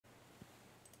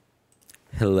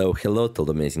Hello to all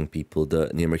the amazing people,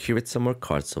 the Nemer here with some more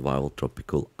Card Survival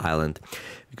Tropical Island.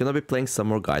 We're gonna be playing some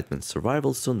more Guideman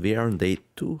Survival soon. We are on day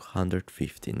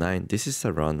 259. This is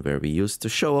a run where we used to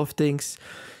show off things,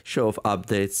 show off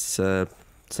updates,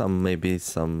 maybe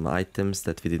some items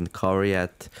that we didn't cover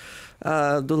yet, do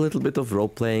a little bit of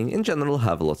role-playing, in general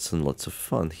have lots and lots of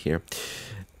fun here.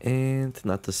 And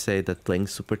not to say that playing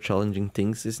super challenging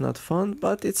things is not fun,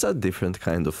 but it's a different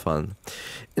kind of fun.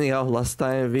 Anyhow, last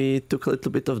time we took a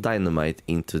little bit of dynamite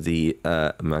into the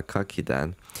Macaque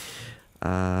den.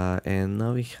 And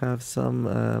now we have some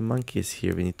monkeys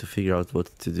here. We need to figure out what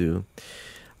to do.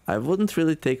 I wouldn't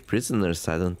really take prisoners,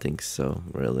 I don't think so,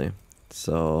 really.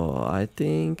 So I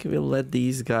think we'll let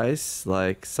these guys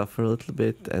like suffer a little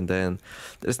bit, and then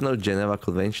there's no Geneva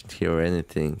Convention here or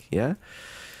anything, yeah?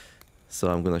 So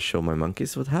I'm gonna show my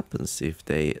monkeys what happens if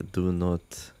they do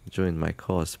not join my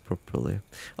cause properly.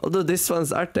 Although these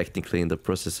ones are technically in the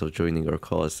process of joining our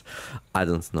cause. I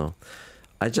don't know.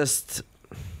 I guess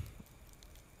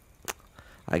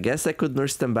I could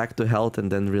nurse them back to health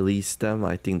and then release them.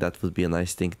 I think that would be a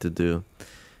nice thing to do.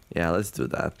 Yeah, let's do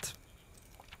that.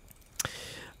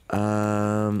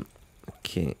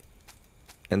 Okay.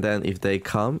 And then if they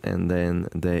come and then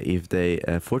if they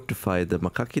fortify the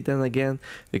Macaque den again,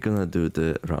 we're gonna do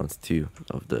the round 2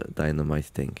 of the dynamite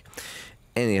thing.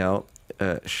 Anyhow,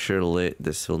 surely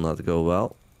this will not go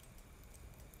well.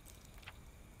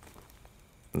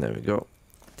 There we go.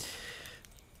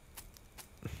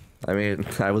 I mean,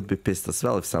 I would be pissed as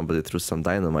well if somebody threw some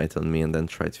dynamite on me and then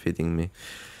tried feeding me.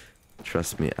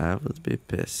 Trust me, I would be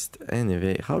pissed.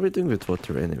 Anyway, how are we doing with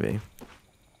water anyway?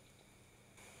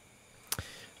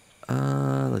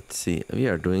 Let's see, we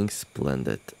are doing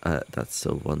splendid. That's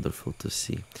so wonderful to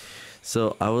see.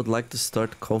 So I would like to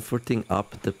start comforting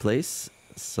up the place.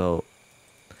 So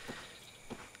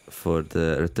for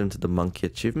the return to the monkey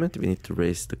achievement, we need to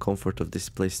raise the comfort of this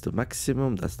place to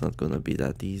maximum. That's not gonna be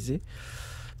that easy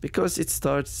because it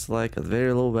starts like at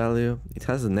very low value. It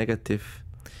has a negative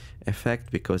effect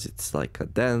because it's like a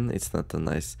den. It's not a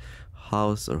nice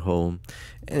house or home.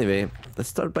 Anyway, let's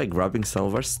start by grabbing some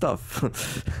of our stuff.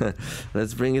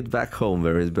 Let's bring it back home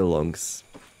where it belongs.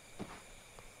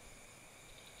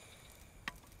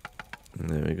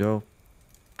 There we go.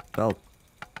 Well,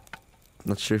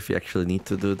 not sure if you actually need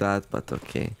to do that, but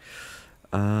okay.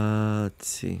 Let's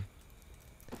see.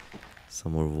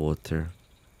 Some more water.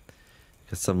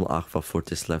 Got some aqua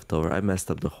fortis left over. I messed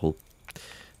up the whole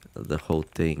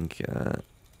thing.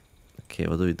 Okay,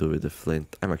 what do we do with the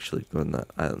flint? I'm actually gonna...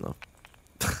 I don't know.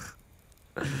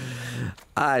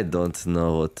 I don't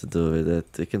know what to do with it.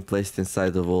 We can place it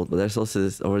inside the vault, but there's also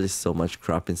already so much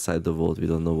crap inside the vault. We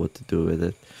don't know what to do with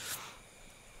it.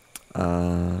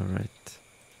 Right.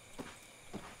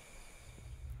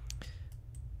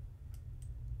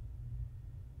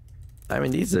 I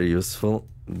mean, these are useful.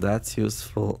 That's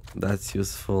useful. That's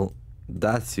useful.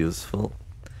 That's useful.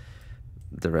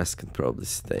 The rest can probably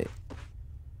stay.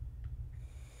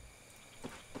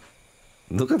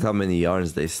 Look at how many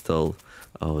yarns they stole.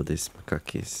 Oh, these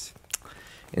macaques.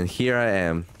 And here I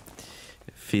am,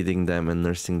 feeding them and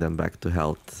nursing them back to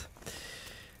health.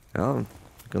 Well, I'm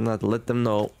gonna let them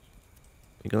know.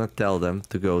 I'm gonna tell them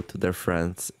to go to their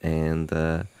friends and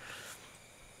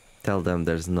tell them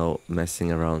there's no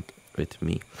messing around with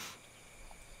me.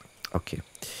 Okay.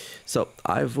 So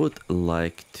I would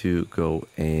like to go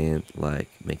and like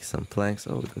make some planks.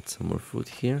 Oh, we got some more food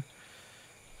here.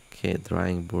 Okay,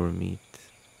 drying boar meat.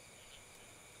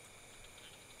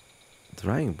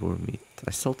 Drying boar meat.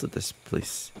 I salted this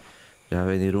place. Do you have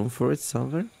any room for it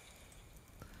somewhere?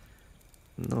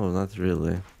 No, not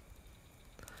really.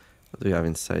 What do we have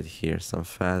inside here? Some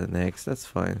fat and eggs. That's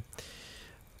fine.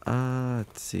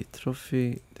 Let's see.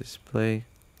 Trophy. Display.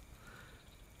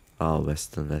 Oh,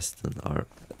 Weston, our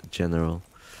general.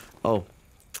 Oh.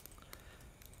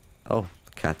 Oh,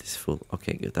 cat is full.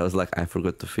 Okay, good. I was like, I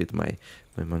forgot to feed my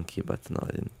monkey, but no,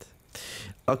 I didn't.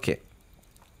 Okay.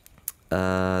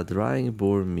 Drying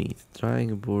boar meat.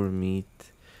 Drying boar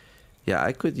meat. Yeah,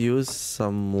 I could use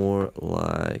some more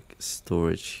like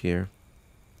storage here.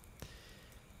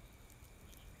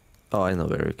 Oh, I know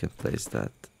where we can place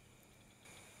that.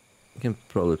 We can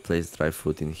probably place dry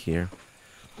food in here.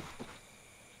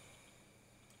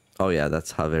 Oh yeah,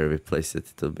 that's how we place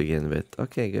it to begin with.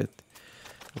 Okay, good.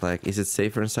 Like, is it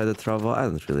safer inside the travel? I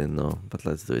don't really know, but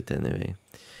let's do it anyway.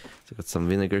 So got some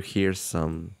vinegar here,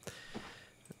 some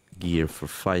gear for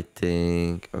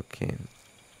fighting. Okay.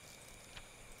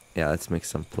 Yeah, let's make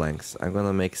some planks. I'm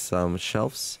gonna make some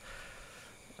shelves.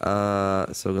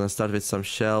 So we're gonna start with some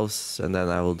shelves, and then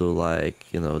I will do like,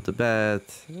 you know, the bed.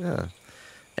 Yeah,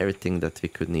 everything that we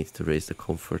could need to raise the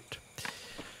comfort.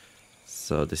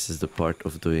 So this is the part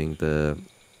of doing the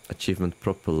achievement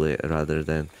properly rather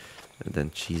than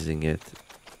cheesing it.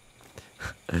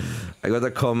 I got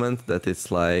a comment that it's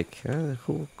like,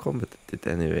 who commented it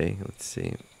anyway? Let's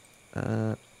see.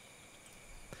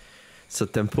 So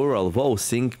temporal. Whoa,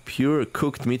 seeing pure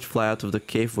cooked meat fly out of the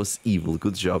cave was evil.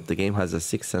 Good job. The game has a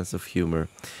sick sense of humor.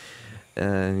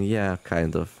 Yeah,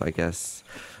 kind of. I guess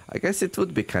it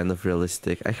would be kind of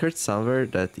realistic. I heard somewhere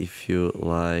that if you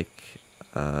like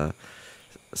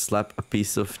slap a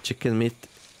piece of chicken meat.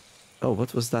 Oh,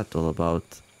 what was that all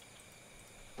about?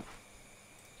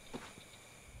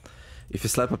 If you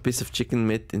slap a piece of chicken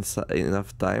meat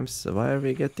enough times, why are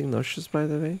we getting nauseous, by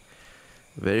the way?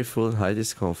 Very full and high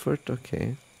discomfort,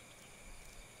 okay.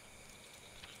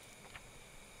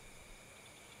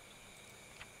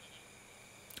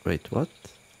 Wait, what?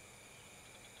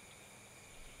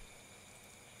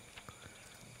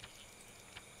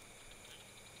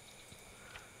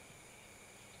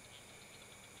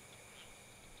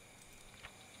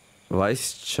 Why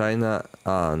is China...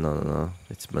 Ah, no.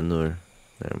 It's manure.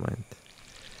 Never mind.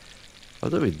 How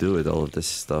do we do with all of this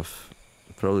stuff?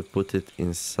 Probably put it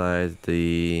inside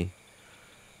the...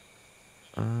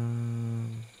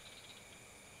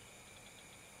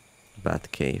 bat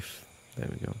cave. There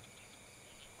we go.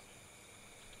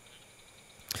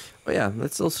 Oh yeah,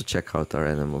 let's also check out our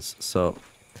animals. So,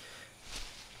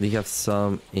 we have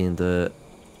some in the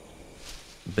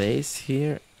base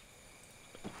here.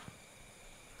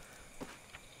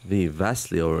 We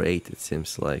vastly overate, it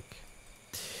seems like.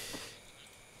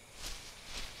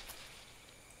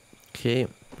 Okay,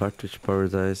 partridge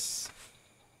paradise.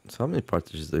 So how many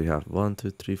partridges do we have? 1,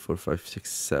 2, 3, 4, 5,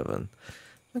 6, 7.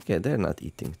 Okay, they're not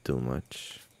eating too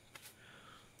much.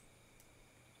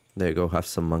 There you go, have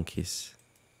some monkeys.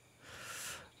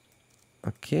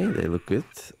 Okay, they look good.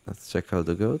 Let's check out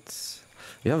the goats.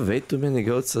 We have way too many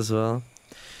goats as well.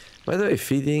 By the way,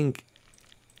 feeding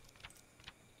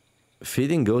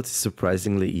goats is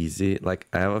surprisingly easy. Like,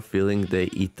 I have a feeling they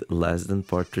eat less than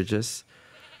partridges.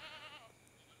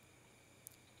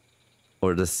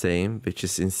 Or the same, which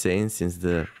is insane since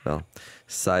the, well,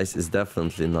 size is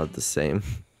definitely not the same.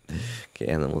 Okay,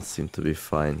 animals seem to be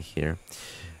fine here.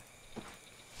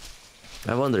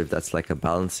 I wonder if that's like a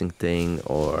balancing thing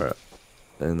or,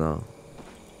 you know,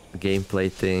 a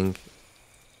gameplay thing.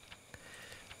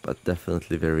 But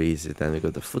definitely very easy. Then we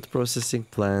got the food processing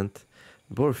plant.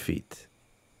 Boar feed.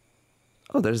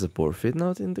 Oh, there's a boar feed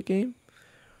now in the game.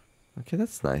 Okay,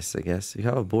 that's nice, I guess. You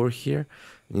have a boar here.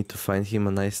 You need to find him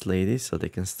a nice lady so they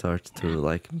can start to,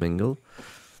 like, mingle.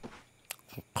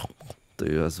 Do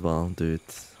you as well, do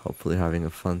it. Hopefully having a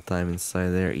fun time inside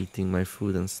there, eating my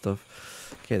food and stuff.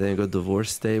 Okay, then you got the war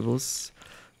stables.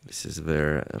 This is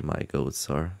where my goats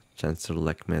are. Chancellor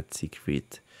Lekmet,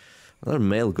 Siegfried. Another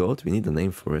male goat, we need a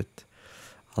name for it.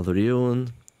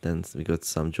 Alrion. Then we got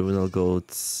some juvenile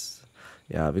goats.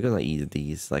 Yeah, we're gonna eat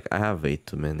these. Like, I have way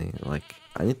too many. Like,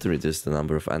 I need to reduce the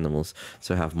number of animals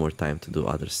so I have more time to do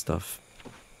other stuff.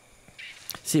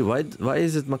 See, why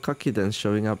is it Macaque then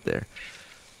showing up there?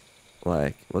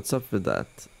 Like, what's up with that?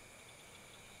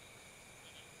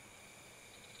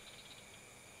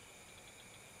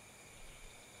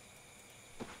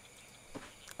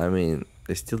 I mean,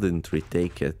 they still didn't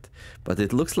retake it, but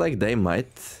it looks like they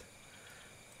might.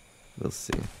 We'll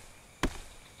see.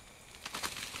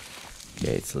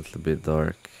 Okay, it's a little bit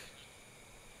dark.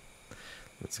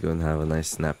 Let's go and have a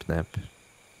nice nap.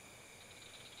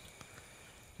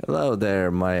 Hello there,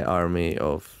 my army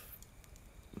of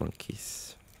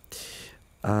monkeys.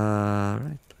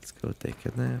 Right, let's go take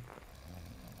a nap.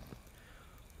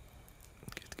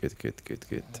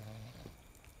 Good.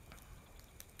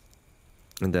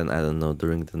 And then, I don't know,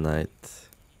 during the night...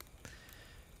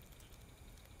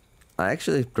 I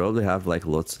actually probably have like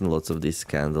lots and lots of these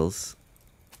candles.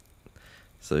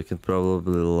 So you can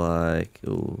probably like...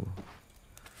 Ooh,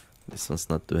 this one's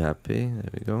not too happy. There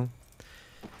we go.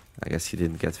 I guess he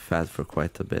didn't get fat for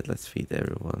quite a bit. Let's feed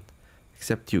everyone.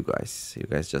 Except you guys. You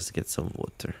guys just get some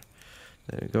water.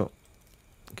 There we go.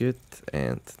 Good.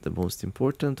 And the most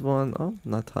important one. Oh,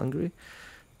 not hungry.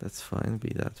 That's fine.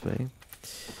 Be that way.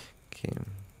 Okay.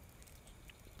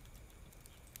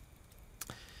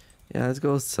 Yeah, let's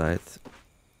go outside.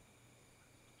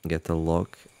 Get a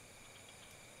log.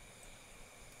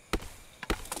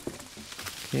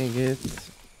 Okay, good.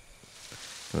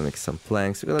 Gonna make some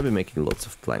planks. We're gonna be making lots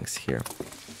of planks here.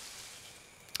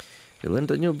 We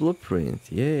learned a new blueprint.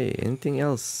 Yay! Anything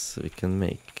else we can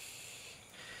make?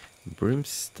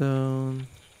 Brimstone.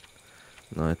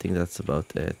 No, I think that's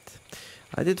about it.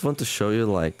 I did want to show you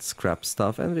like scrap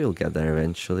stuff, and we'll get there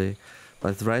eventually.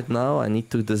 But right now I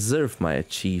need to deserve my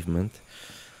achievement.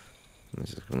 I'm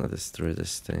just gonna destroy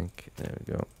this thing. There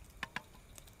we go.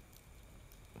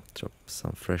 Drop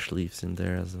some fresh leaves in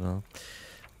there as well.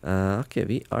 Okay,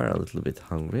 we are a little bit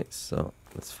hungry, so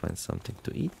let's find something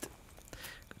to eat.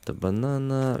 Got the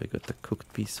banana, we got the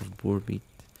cooked piece of boar meat.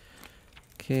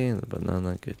 Okay, the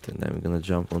banana, good. And then we're gonna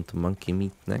jump onto monkey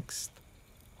meat next.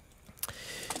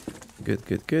 Good,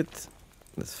 good, good.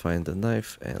 Let's find the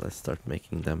knife and let's start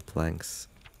making them planks.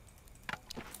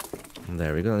 And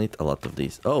there, we're gonna need a lot of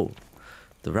these. Oh,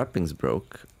 the wrappings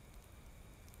broke.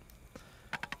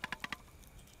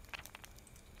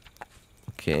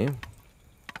 Okay.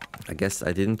 I guess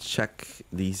I didn't check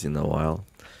these in a while.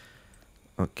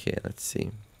 Okay, let's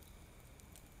see.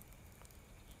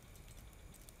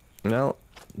 Well,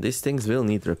 these things will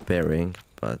need repairing,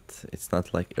 but it's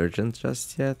not like urgent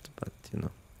just yet, but you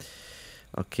know.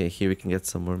 Okay, here we can get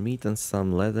some more meat and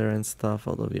some leather and stuff,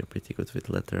 although we are pretty good with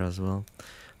leather as well.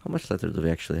 How much leather do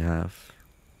we actually have?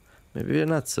 Maybe we're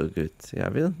not so good. Yeah,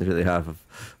 we don't really have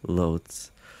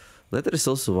loads. Leather is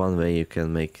also one way you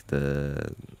can make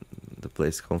the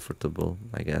place comfortable,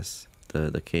 I guess.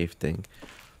 The cave thing.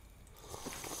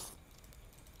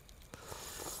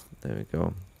 There we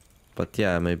go. But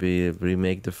yeah, maybe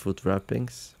remake the food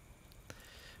wrappings.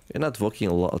 We're not walking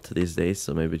a lot these days,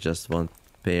 so maybe just one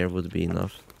pair would be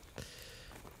enough.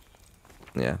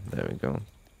 Yeah, there we go.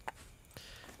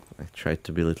 I tried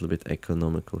to be a little bit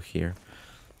economical here.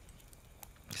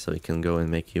 So we can go and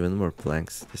make even more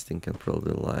planks. This thing can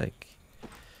probably like...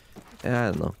 Yeah,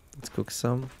 I don't know. Let's cook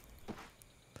some.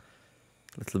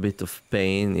 A little bit of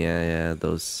pain. Yeah,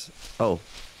 those... Oh.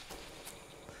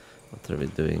 What are we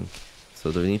doing?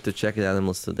 So do we need to check the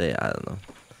animals today? I don't know.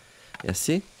 Yeah,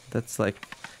 see? That's like...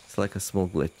 It's like a small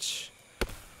glitch.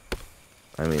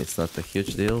 I mean, it's not a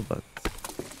huge deal, but...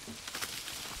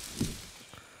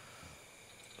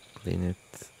 Clean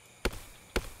it.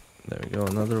 There we go,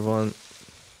 another one.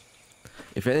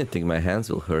 If anything, my hands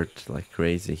will hurt like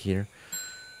crazy here.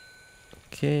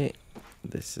 Okay,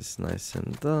 this is nice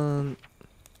and done.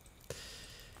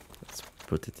 Let's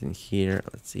put it in here.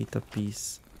 Let's eat a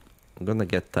piece. I'm gonna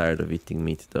get tired of eating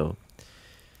meat though.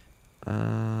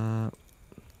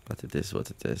 But it is what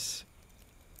it is.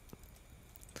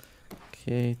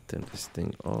 Okay, turn this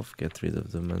thing off. Get rid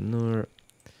of the manure.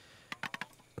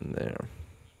 And there.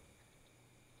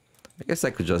 I guess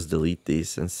I could just delete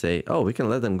these and say, oh, we can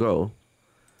let them go.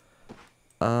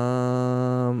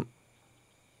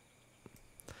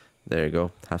 There you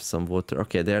go. Have some water.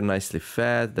 Okay, they're nicely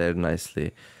fed. They're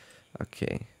nicely...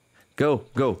 Okay. Go.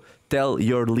 Tell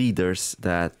your leaders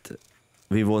that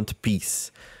we want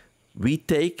peace. We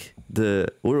take the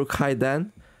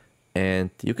Uruk-hai-Dan and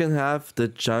you can have the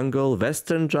jungle,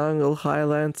 western jungle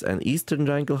highlands and eastern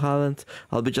jungle highlands.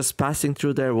 I'll be just passing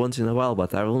through there once in a while,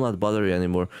 but I will not bother you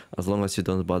anymore as long as you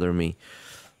don't bother me.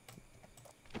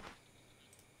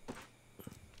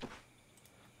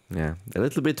 Yeah, a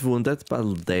little bit wounded, but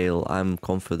I'm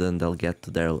confident they'll get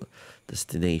to their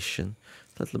destination.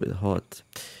 It's a little bit hot.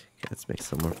 Okay, let's make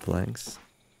some more planks.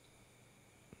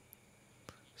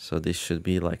 So this should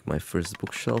be like my first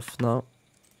bookshelf now.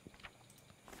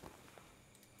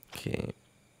 Okay.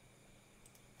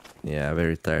 Yeah,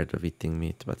 very tired of eating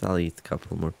meat, but I'll eat a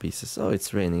couple more pieces. Oh,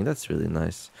 it's raining. That's really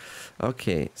nice.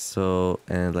 Okay, so,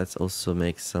 and let's also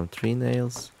make some tree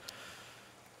nails.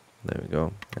 There we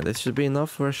go. And this should be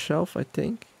enough for a shelf, I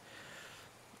think.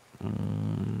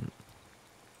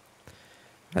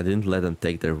 I didn't let them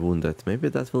take their wounded. Maybe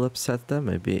that will upset them.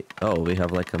 Maybe... Oh, we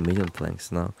have like 1,000,000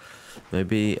 planks now.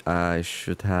 Maybe I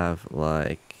should have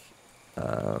like...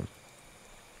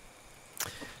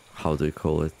 how do you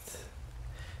call it?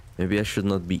 Maybe I should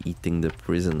not be eating the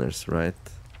prisoners, right?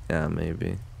 Yeah,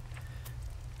 maybe.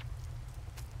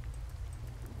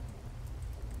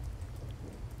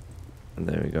 And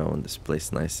there we go, and this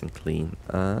place nice and clean.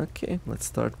 Okay, let's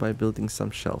start by building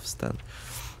some shelves then.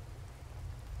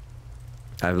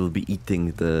 I will be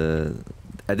eating the...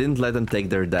 I didn't let them take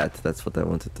their dad, that's what I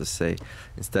wanted to say.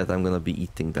 Instead, I'm gonna be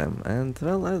eating them. And,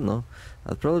 well, I don't know.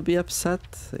 I'll probably be upset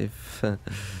if...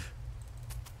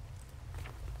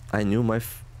 I knew my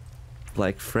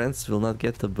friends will not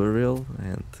get a burial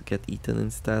and get eaten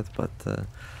instead, but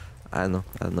I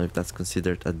don't know if that's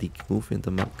considered a dick move in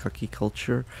the Macaque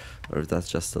culture or if that's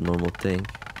just a normal thing.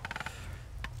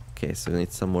 Okay, so we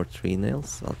need some more tree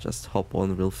nails. I'll just hop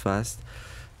on real fast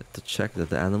to check that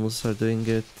the animals are doing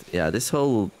good. Yeah, this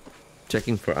whole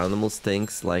checking for animals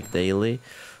things like daily.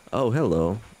 Oh,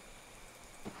 hello.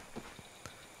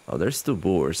 Oh, there's 2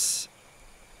 boars.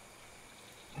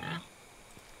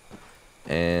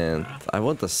 And I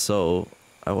want a sow.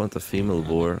 I want a female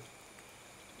boar.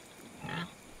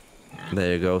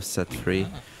 There you go, set free.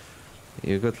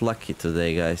 You got lucky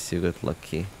today, guys. You got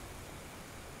lucky.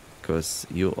 Because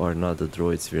you are not the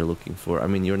droids we're looking for. I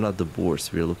mean, you're not the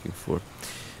boars we're looking for.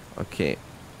 Okay.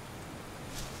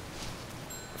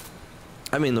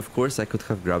 I mean, of course, I could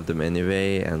have grabbed them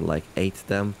anyway and like ate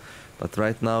them. But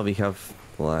right now we have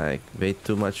like way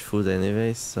too much food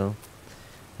anyways, so...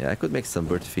 Yeah, I could make some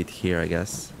bird feed here, I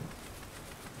guess.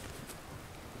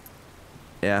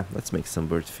 Yeah, let's make some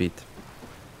bird feed.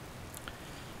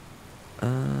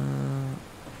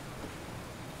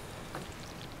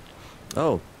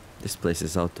 Oh, this place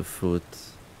is out of food.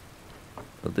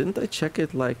 Well, didn't I check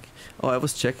it like... Oh, I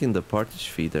was checking the partridge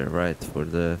feeder, right, for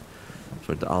the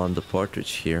Alan the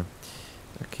partridge here.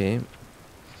 Okay,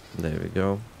 there we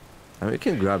go. I mean, we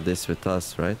can grab this with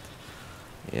us, right?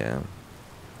 Yeah.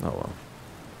 Oh well.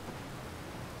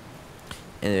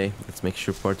 Anyway, let's make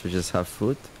sure partridges have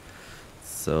food.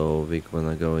 So we're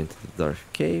gonna go into the dark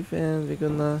cave and we're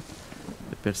gonna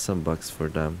prepare some bugs for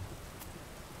them.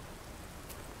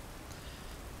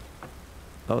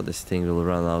 Oh, this thing will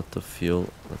run out of fuel.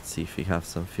 Let's see if we have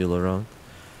some fuel around.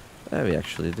 Yeah, we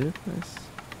actually do. Nice.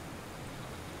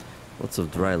 Lots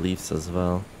of dry leaves as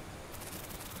well.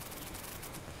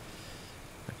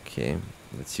 Okay,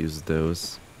 let's use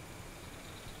those.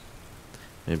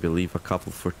 Maybe leave a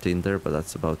couple for tinder, but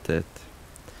that's about it.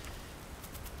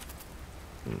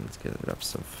 Let's grab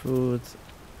some food.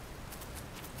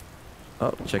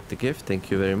 Oh, check the gift.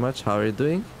 Thank you very much. How are you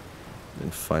doing?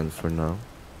 Doing fine for now.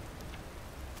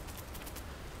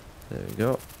 There we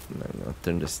go. I'm gonna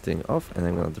turn this thing off and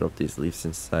I'm gonna drop these leaves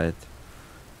inside.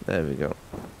 There we go.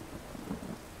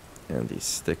 And these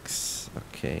sticks.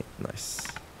 Okay, nice.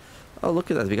 Oh,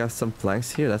 look at that. We got some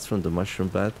planks here. That's from the mushroom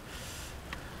bed.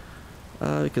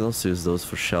 We can also use those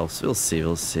for shelves. We'll see.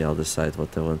 I'll decide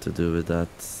what I want to do with that.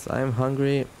 I'm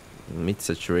hungry. Meat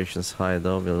saturation's high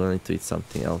though. We'll need to eat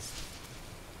something else.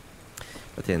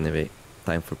 But anyway,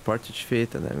 time for partridge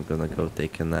feed and I'm gonna go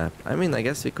take a nap. I mean, I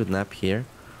guess we could nap here.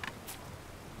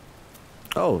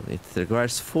 Oh, it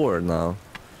requires 4 now.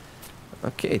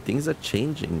 Okay, things are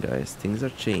changing, guys. Things are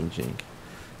changing.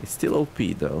 It's still OP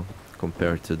though,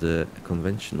 compared to the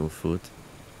conventional food.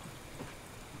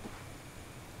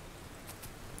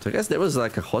 So I guess there was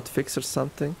like a hotfix or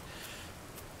something.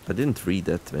 I didn't read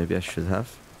it. Maybe I should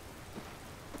have.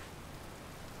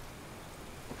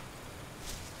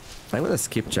 I'm gonna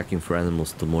skip checking for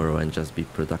animals tomorrow and just be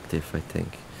productive, I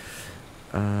think.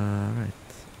 Right.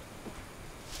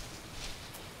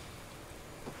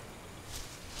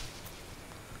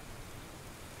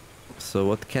 So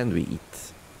what can we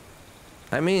eat?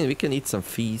 I mean, we can eat some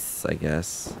feasts, I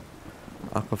guess.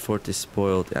 Aquafort is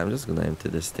spoiled. Yeah, I'm just gonna empty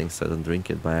this thing so I don't drink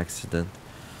it by accident.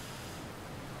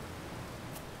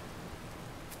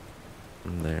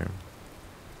 There.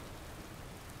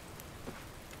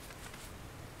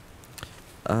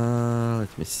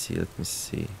 Let me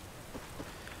see.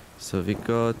 So we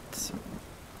got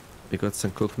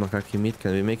some cooked macaque meat.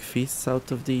 Can we make feasts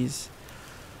out of these?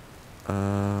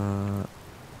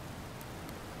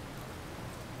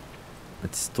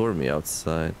 It's stormy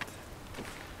outside.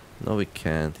 No, we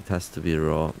can't. It has to be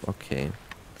raw. Okay.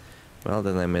 Well,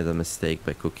 then I made a mistake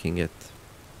by cooking it.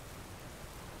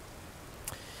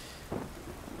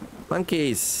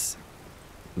 Monkeys!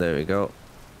 There we go.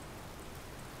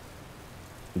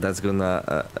 That's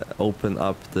gonna open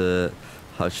up the,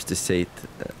 how should I say it,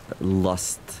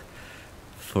 lust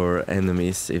for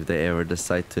enemies. If they ever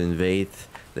decide to invade,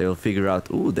 they will figure out,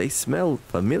 ooh, they smell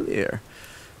familiar.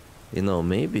 You know,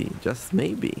 maybe, just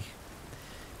maybe,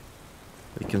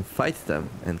 we can fight them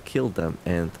and kill them.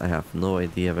 And I have no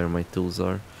idea where my tools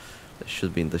are. They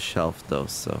should be in the shelf though,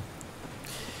 so.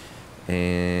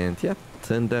 And yeah,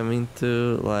 turn them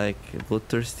into like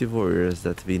bloodthirsty warriors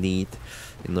that we need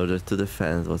in order to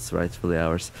defend what's rightfully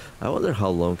ours. I wonder how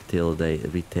long till they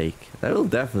retake. They will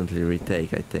definitely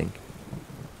retake, I think.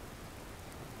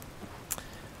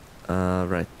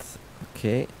 Right,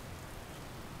 okay.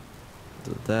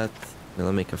 Do that. I'm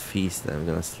gonna make a feast and I'm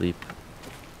gonna sleep.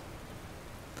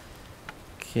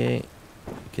 Okay,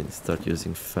 we can start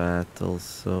using fat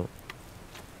also.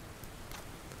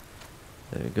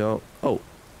 There we go. Oh,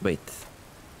 wait.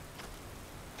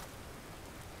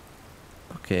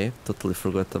 Okay, totally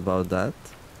forgot about that.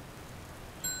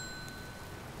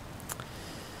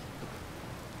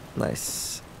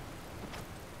 Nice.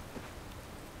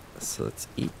 So let's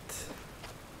eat.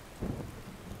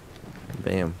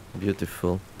 Bam,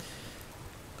 beautiful.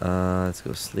 Let's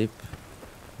go sleep.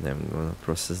 Then I'm gonna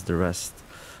process the rest.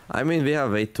 I mean, we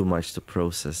have way too much to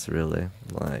process, really.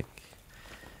 Like,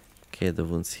 okay, the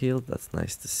wound's healed. That's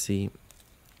nice to see.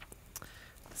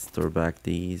 Let's store back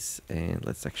these and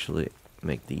let's actually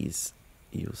make these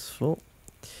useful.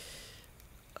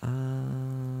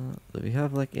 Do we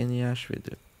have like any ash? We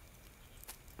do.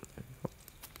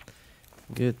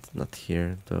 Good, not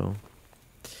here though.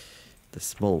 The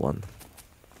small one.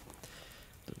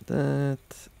 Do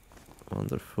that.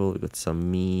 Wonderful. We got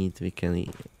some meat we can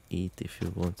eat if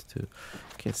you want to.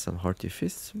 Okay, some hearty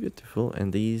fists. Beautiful.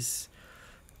 And these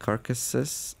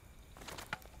carcasses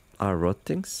are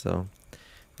rotting, so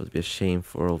it would be a shame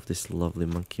for all of this lovely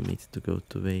monkey meat to go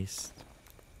to waste.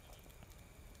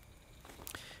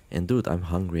 And dude, I'm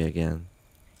hungry again.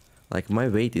 Like, my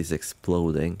weight is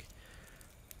exploding.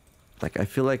 Like, I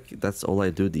feel like that's all I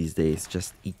do these days,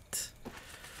 just eat.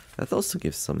 That also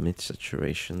gives some meat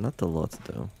saturation, not a lot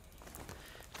though.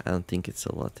 I don't think it's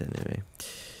a lot anyway.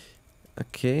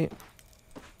 Okay.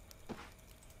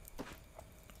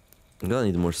 I'm gonna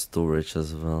need more storage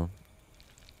as well.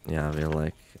 Yeah, we're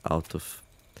like out of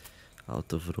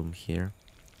room here.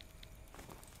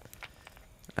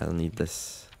 I don't need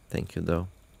this. Thank you though.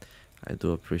 I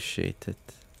do appreciate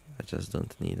it. I just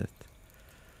don't need it.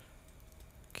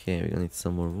 Okay, we're gonna need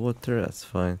some more water. That's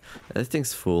fine.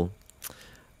 Everything's full.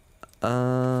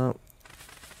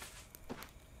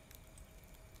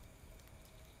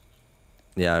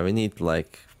 Yeah, we need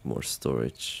like more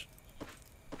storage.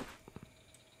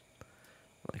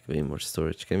 Like way more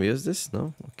storage. Can we use this?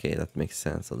 No? Okay, that makes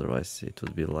sense. Otherwise it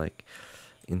would be like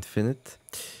infinite.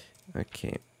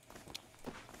 Okay.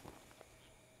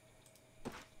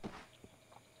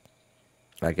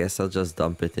 I guess I'll just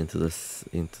dump it into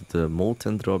the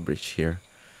molten drawbridge here.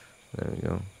 There we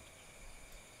go.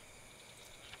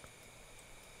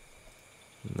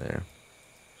 There.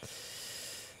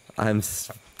 I'm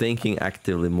thinking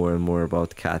actively more and more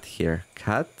about Cat here.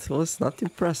 Cat was not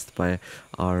impressed by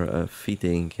our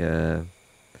feeding,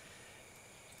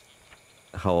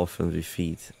 how often we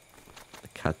feed the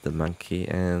cat the monkey,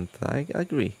 and I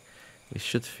agree. We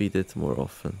should feed it more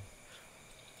often.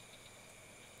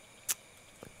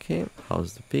 Okay,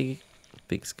 how's the pig?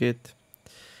 Pig's good.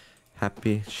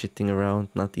 Happy, shitting around,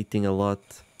 not eating a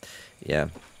lot. Yeah.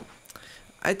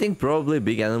 I think probably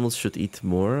big animals should eat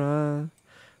more,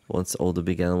 once all the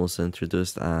big animals are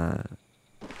introduced.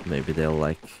 Maybe they'll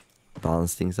like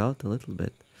balance things out a little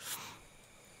bit.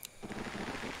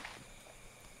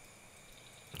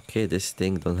 Okay, this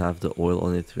thing don't have the oil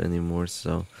on it anymore,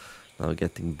 so now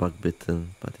getting bug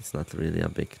bitten, but it's not really a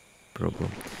big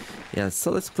problem. Yeah,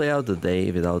 so let's play out the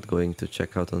day without going to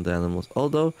check out on the animals.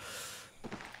 Although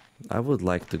I would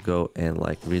like to go and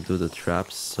like redo the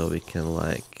traps so we can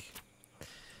like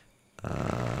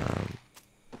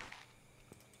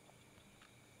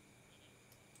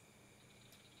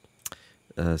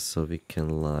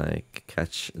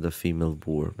catch the female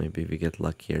boar. Maybe we get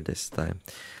luckier this time.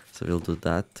 So we'll do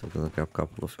that. We're gonna grab a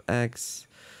couple of eggs,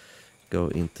 go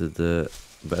into the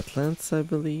wetlands, I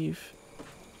believe.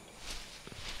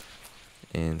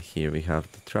 And here we have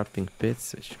the trapping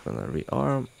pits, which we're gonna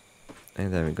rearm.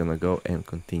 And then we're gonna go and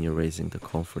continue raising the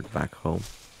comfort back home.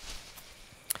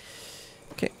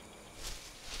 Okay.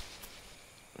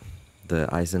 The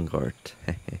Isengard.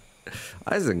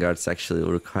 Isengard's actually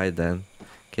Uruk-hai then.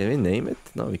 Can we name it?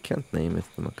 No, we can't name it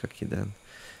the Macaque then.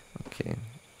 Okay.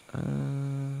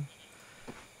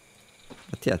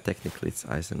 But yeah, technically it's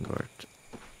Isengard.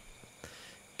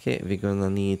 Okay, we're gonna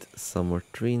need some more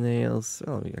tree nails.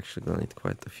 Well, we're actually gonna need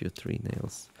quite a few tree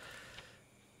nails.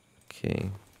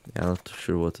 Okay. Yeah, I'm not too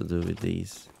sure what to do with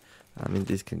these. I mean,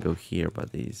 these can go here,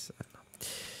 but these... I don't know.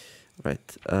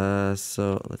 Right,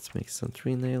 so let's make some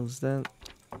tree nails then.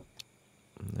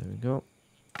 There we go.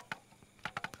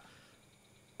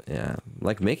 Yeah,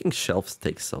 like making shelves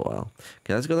takes a while.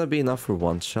 Okay, that's gonna be enough for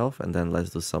one shelf, and then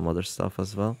let's do some other stuff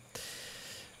as well.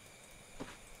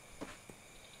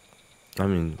 I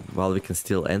mean, while we can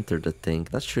still enter the thing,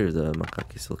 not sure if the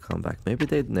macaques will come back. Maybe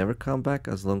they'd never come back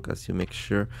as long as you make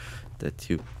sure that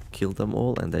you kill them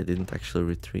all and they didn't actually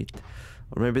retreat.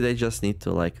 Or maybe they just need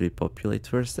to like repopulate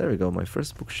first. There we go, my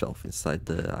first bookshelf inside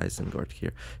the Isengard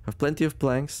here. I have plenty of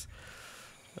planks,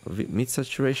 meat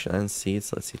saturation and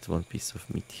seeds. Let's eat one piece of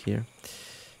meat here.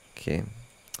 Okay.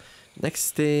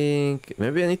 Next thing,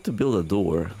 maybe I need to build a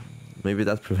door. Maybe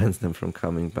that prevents them from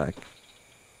coming back.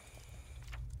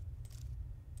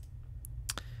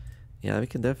 Yeah, we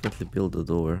can definitely build a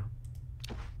door.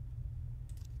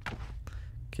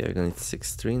 Okay, we're gonna need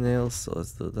 6 tree nails, so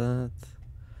let's do that.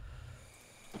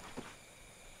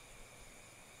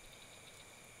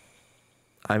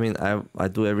 I mean, I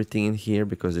do everything in here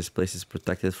because this place is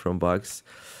protected from bugs.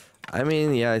 I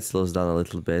mean, yeah, it slows down a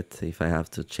little bit if I have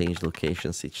to change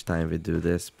locations each time we do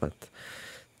this, but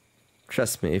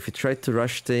trust me, if you try to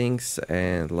rush things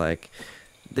and like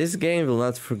This game will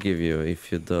not forgive you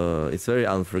if you do. It's very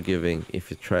unforgiving if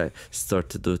you start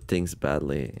to do things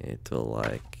badly. It will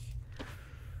like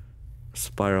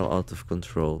spiral out of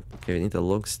control. Okay, we need a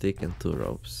long stick and 2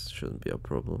 ropes. Shouldn't be a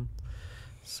problem.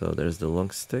 So there's the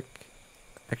long stick.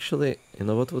 Actually, you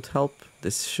know what would help?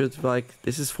 This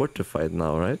is fortified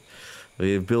now, right?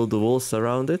 We build the walls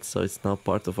around it, so it's now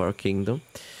part of our kingdom.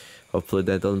 Hopefully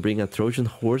they don't bring a Trojan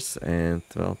horse and,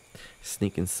 well,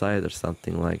 sneak inside or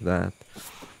something like that.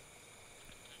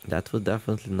 That would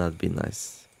definitely not be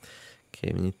nice.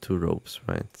 Okay, we need 2 ropes,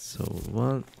 right? So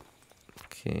 1.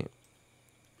 Okay.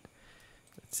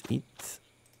 Let's eat.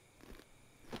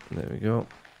 There we go.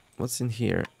 What's in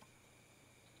here?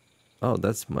 Oh,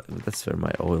 that's where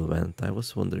my oil went. I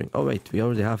was wondering. Oh wait, we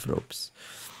already have ropes.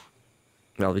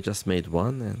 Well, we just made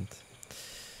 1 and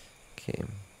okay.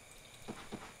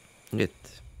 Good.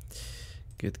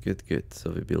 So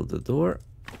we build the door.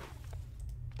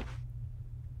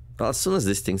 Well, as soon as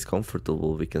this thing's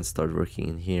comfortable, we can start working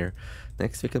in here.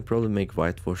 Next, we can probably make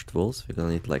whitewashed walls. We're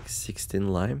gonna need like 16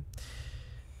 lime.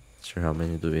 Not sure how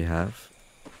many do we have.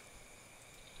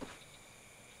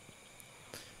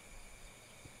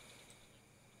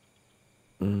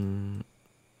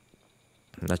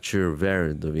 Not sure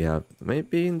where do we have.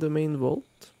 Maybe in the main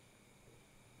vault.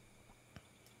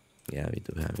 Yeah, we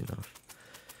do have enough.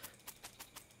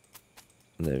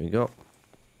 There we go.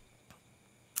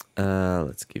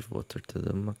 Let's give water to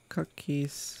the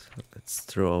macaques. Let's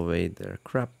throw away their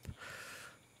crap.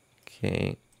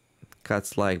 Okay.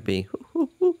 Cats like being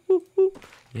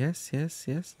yes.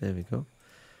 There we go.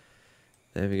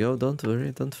 There we go. Don't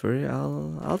worry.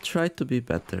 I'll try to be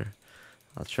better.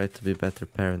 I'll try to be a better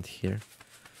parent here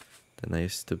than I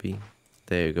used to be.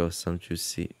 There you go. Some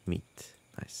juicy meat.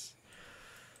 Nice.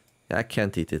 Yeah, I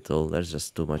can't eat it all. There's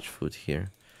just too much food here.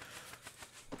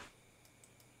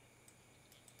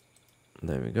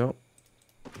 There we go.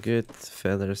 Good.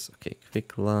 Feathers. Okay,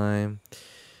 quick lime.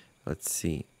 Let's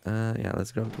see. Yeah,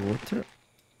 let's grab the water.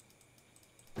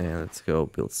 And let's go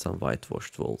build some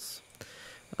whitewashed walls.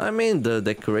 I mean, the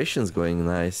decoration's going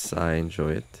nice. I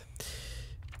enjoy it.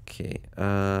 Okay,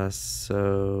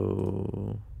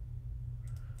 so...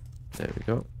 There we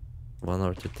go. 1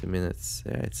 hour 30 minutes.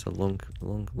 Yeah, it's a long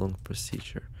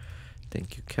procedure.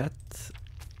 Thank you, cat.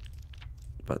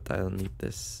 But I don't need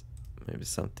this. Maybe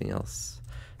something else.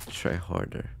 Try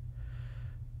harder.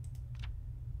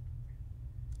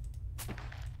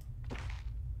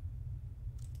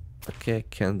 Okay,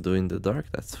 can't do in the dark,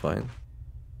 that's fine.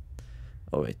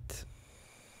 Oh wait.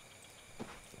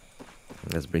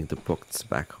 Let's bring the pockets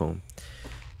back home.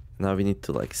 Now we need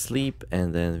to like sleep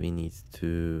and then we need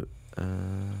to...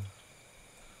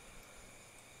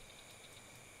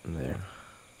 there.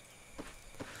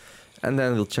 And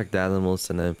then we'll check the animals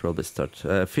and then probably start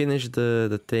finish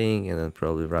the thing and then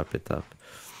probably wrap it up.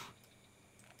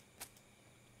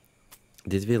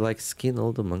 Did we like skin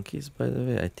all the monkeys, by the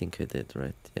way? I think I did,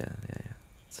 right? Yeah.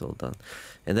 It's all done.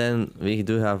 And then we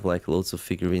do have like loads of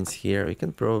figurines here. We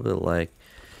can probably like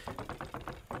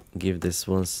give these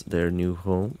ones their new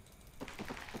home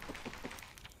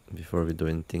before we do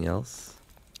anything else.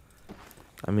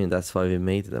 I mean, that's why we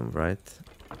made them, right?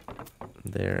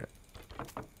 There.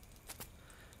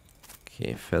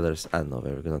 Okay, feathers. I don't know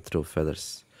where we're gonna throw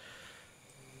feathers.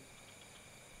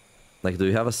 Like, do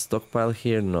we have a stockpile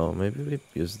here? No, maybe we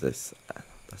use this.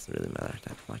 Doesn't really matter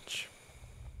that much.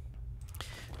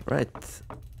 Right.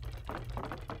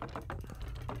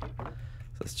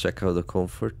 Let's check out the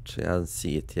comfort. I don't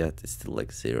see it yet. It's still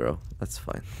like 0. That's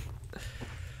fine.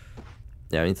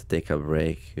 Yeah, I need to take a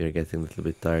break. We're getting a little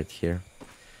bit tired here.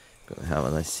 Gonna have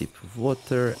a nice sip of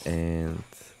water and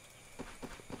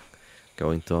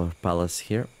go into our palace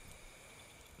here.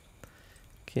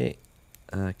 Okay.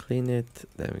 Clean it,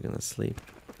 then we're gonna sleep.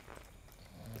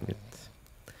 Good.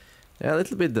 Yeah, a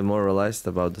little bit demoralized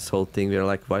about this whole thing. We're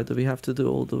like, why do we have to do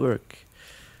all the work?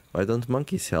 Why don't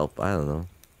monkeys help? I don't know.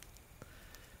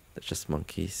 They're just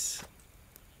monkeys.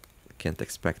 Can't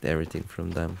expect everything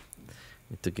from them.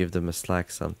 Need to give them a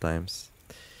slack sometimes.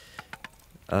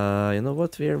 You know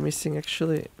what we are missing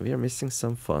actually? We are missing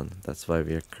some fun. That's why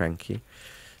we are cranky.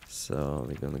 So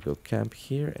we're gonna go camp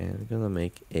here and we're gonna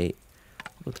make a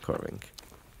wood carving.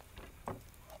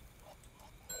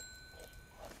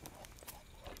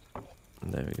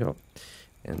 There we go.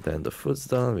 And then the food's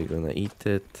done. We're gonna eat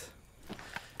it.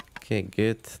 Okay,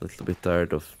 good. A little bit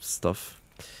tired of stuff.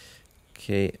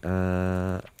 Okay,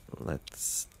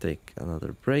 let's take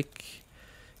another break.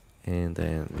 And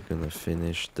then we're gonna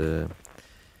finish the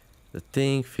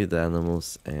thing, feed the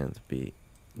animals, and be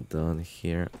done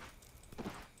here.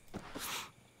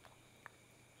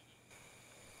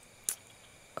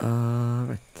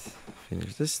 Right.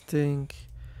 Finish this thing.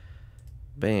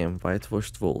 Bam,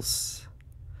 whitewashed walls.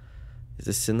 Is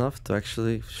this enough to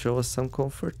actually show us some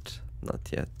comfort? Not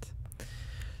yet.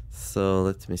 So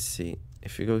let me see.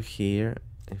 If you go here,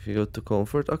 if you go to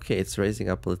comfort, okay, it's raising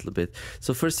up a little bit.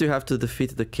 So first you have to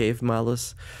defeat the cave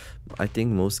malus. I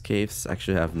think most caves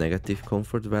actually have negative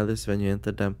comfort values when you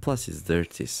enter them. Plus it's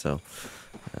dirty, so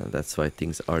that's why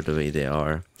things are the way they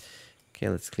are. Okay,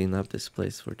 let's clean up this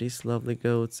place for these lovely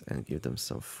goats and give them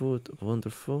some food.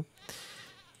 Wonderful.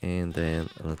 And then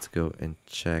let's go and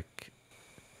check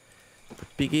the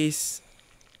piggies.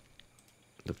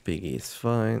 The piggy is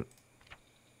fine.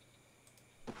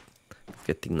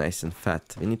 Getting nice and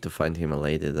fat. We need to find him a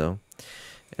lady though.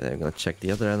 And I'm gonna check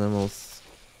the other animals.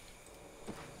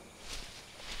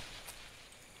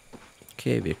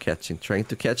 Okay, we're trying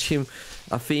to catch him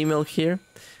a female here.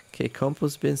 Okay,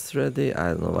 compost bin's ready. I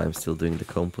don't know why I'm still doing the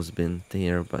compost bin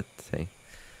here, but hey,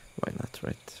 why not,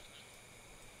 right?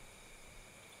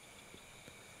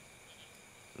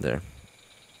 There.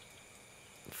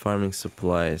 Farming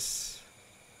supplies.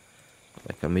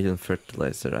 Like 1,000,000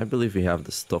 fertilizer. I believe we have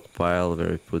the stockpile where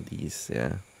we put these,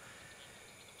 yeah.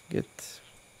 Good.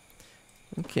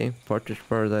 Okay, Partridge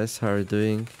Paradise, how are you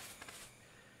doing?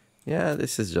 Yeah,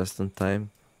 this is just on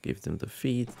time. Give them the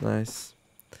feed, nice.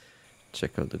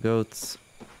 Check out the goats.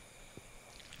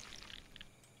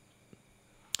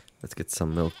 Let's get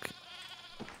some milk.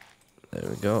 There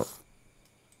we go.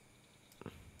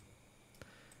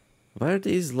 Why are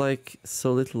these like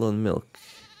so little on milk?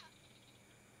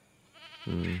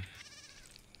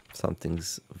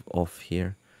 Something's off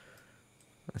here.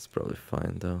 That's probably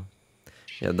fine though.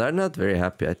 Yeah, they're not very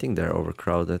happy. I think they're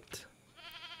overcrowded.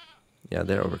 Yeah,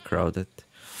 they're overcrowded.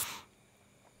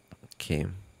 Okay.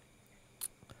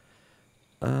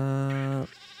 I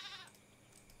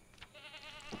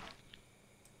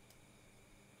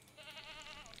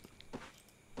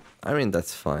mean,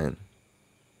 that's fine.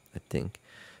 I think.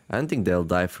 I don't think they'll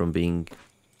die from being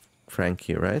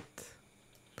cranky, right?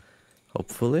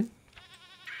 Hopefully.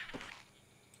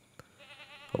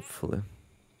 Hopefully.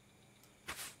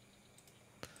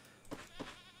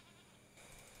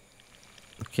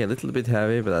 Okay, a little bit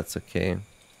heavy, but that's okay.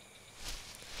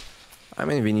 I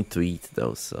mean, we need to eat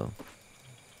though, so.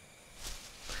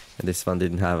 And this one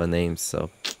didn't have a name, so.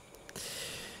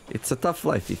 It's a tough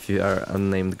life if you are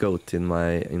unnamed goat in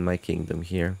my kingdom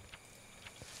here.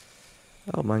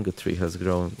 Oh, mango tree has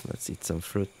grown. Let's eat some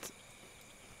fruit.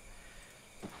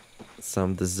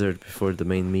 Some dessert before the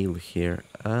main meal here.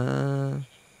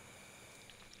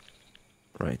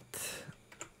 Right.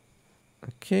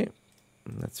 Okay.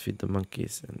 Let's feed the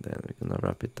monkeys and then we're gonna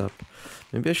wrap it up.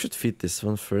 Maybe I should feed this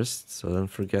one first so I don't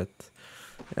forget.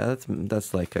 Yeah,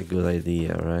 that's like a good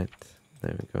idea, right?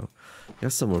 There we go. We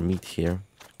have some more meat here.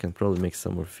 Can probably make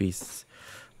some more feasts.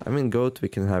 I mean, goat, we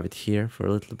can have it here for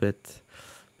a little bit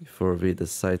before we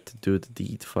decide to do the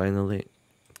deed finally.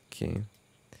 Okay.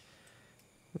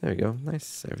 There we go.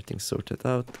 Nice. Everything's sorted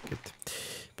out. Good.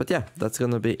 But yeah, that's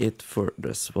gonna be it for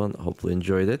this one. Hopefully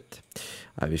enjoyed it.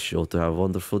 I wish you all to have a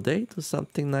wonderful day. Do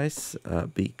something nice.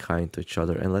 Be kind to each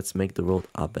other and let's make the world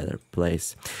a better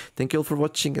place. Thank you all for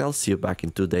watching. I'll see you back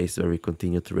in 2 days where we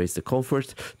continue to raise the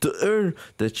comfort to earn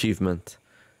the achievement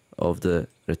of the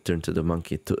return to the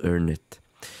monkey, to earn it.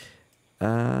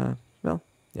 Well,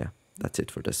 yeah, that's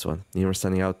it for this one. Nero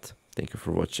signing out. Thank you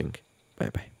for watching. Bye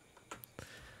bye.